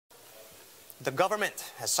The government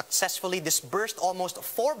has successfully disbursed almost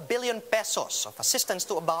 4 billion pesos of assistance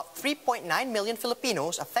to about 3.9 million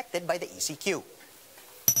Filipinos affected by the ECQ.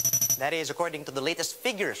 That is according to the latest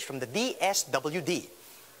figures from the DSWD.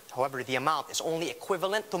 However, the amount is only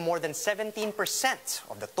equivalent to more than 17%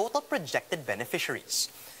 of the total projected beneficiaries.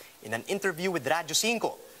 In an interview with Radyo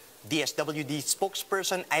 5, DSWD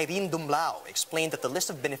spokesperson Irene Dumlao explained that the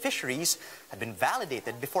list of beneficiaries had been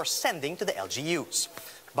validated before sending to the LGUs.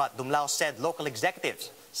 But Dumlao said local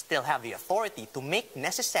executives still have the authority to make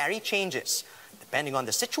necessary changes, depending on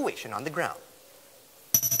the situation on the ground.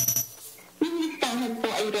 Yung listahan po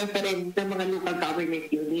ay reference ng mga local government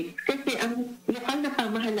units. Kasi ang lokal na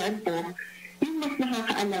pamahalaan po, yung mas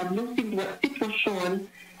nakakaalam ng sitwasyon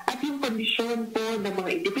at yung kondisyon po ng mga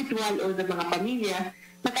individual o ng mga pamilya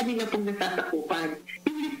na kanila pong nasasakupan.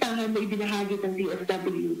 Yung listahan na ibinahagi ng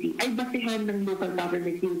DSWD ay basehan ng local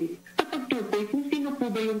government units sa pagtukoy kung sino po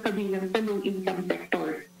ba yung kabilang sa low-income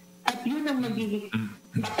sector. At yun ang magiging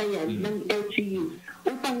batayan ng LGU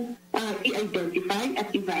upang i-identify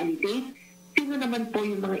at i-validate sino naman po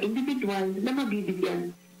yung mga individual na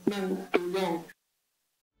mabibigyan ng tulong.